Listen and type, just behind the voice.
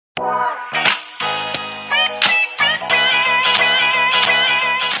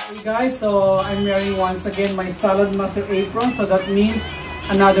Guys, so I'm wearing once again my Saladmaster apron, so that means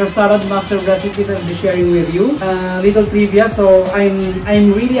another Saladmaster recipe that I'll be sharing with you. Little trivia, so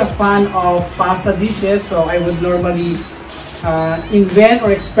I'm really a fan of pasta dishes, so I would normally invent or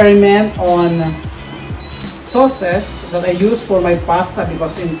experiment on sauces that I use for my pasta,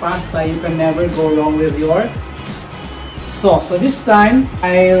 because in pasta you can never go wrong with your sauce. So this time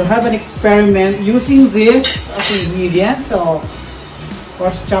I'll have an experiment using this as ingredients. So of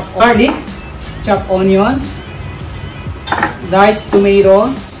course, chopped garlic, chopped onions, diced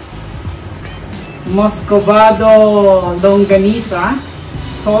tomato, Muscovado longanisa,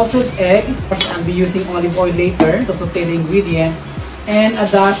 salted egg. Of course, I'll be using olive oil later to saute the ingredients, and a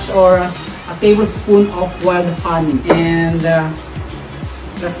dash or a tablespoon of wild honey. And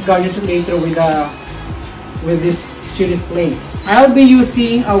let's garnish it later with this chili flakes. I'll be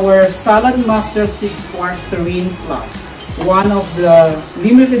using our Saladmaster 6-quart Tureen Plus, one of the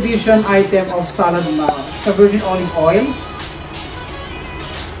limited edition item of Saladmaster. Extra virgin olive oil,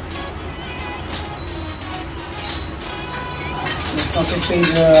 let's saute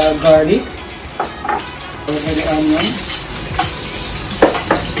the garlic, over the onion,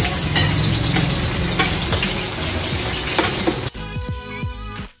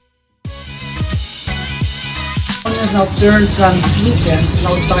 onions now turn translucent.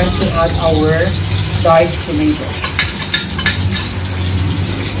 Now time to add our diced tomato.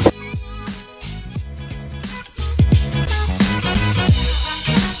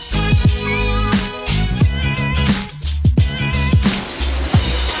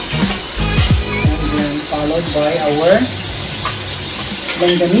 Followed by our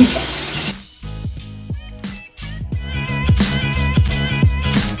longanisa.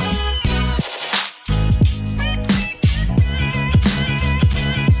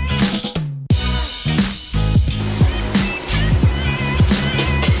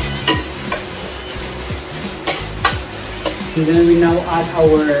 And then we now add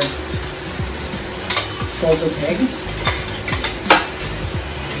our salted egg.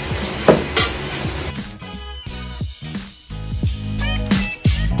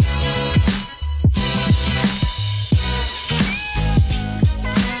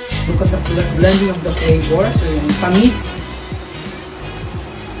 Look at the blending of the flavor. So yung tamis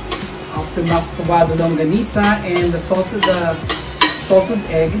of the Muscovado longanisa and the salted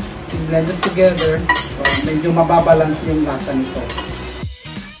egg, blended together. So medyo mababalance yung lasa nito.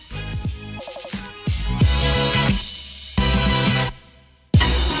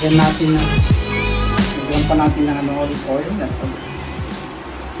 Lagyan pa natin ng olive oil. That's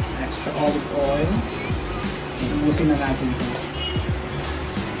extra olive oil. Ubusin na natin ito.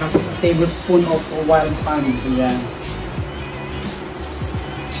 Tapos a tablespoon of wild honey. Ayan.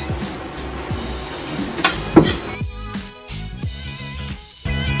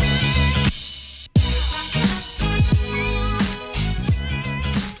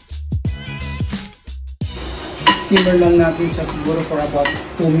 Simmer lang natin siya siguro for about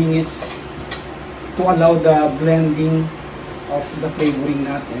 2 minutes to allow the blending of the flavoring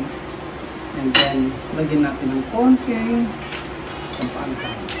natin. And then, lagyan natin ng konting pampaan.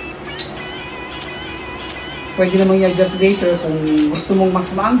 Pwede namang i-adjust later kung gusto mong mas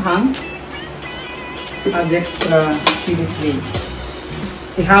maanghang, add extra chili flakes.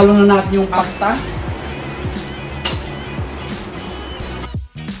 Ihalo na natin yung pasta.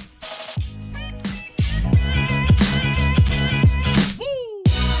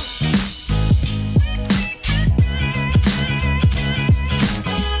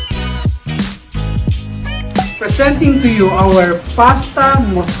 Presenting to you our pasta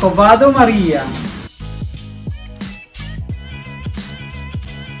Muscovado Maria.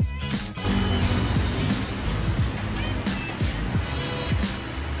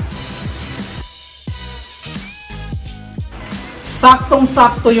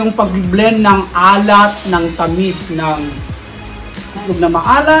 Saktong-sakto yung pag-blend ng alat, ng tamis, ng itlog na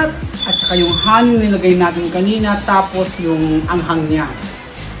maalat, at saka yung honey nilagay natin kanina, tapos yung anghang niya.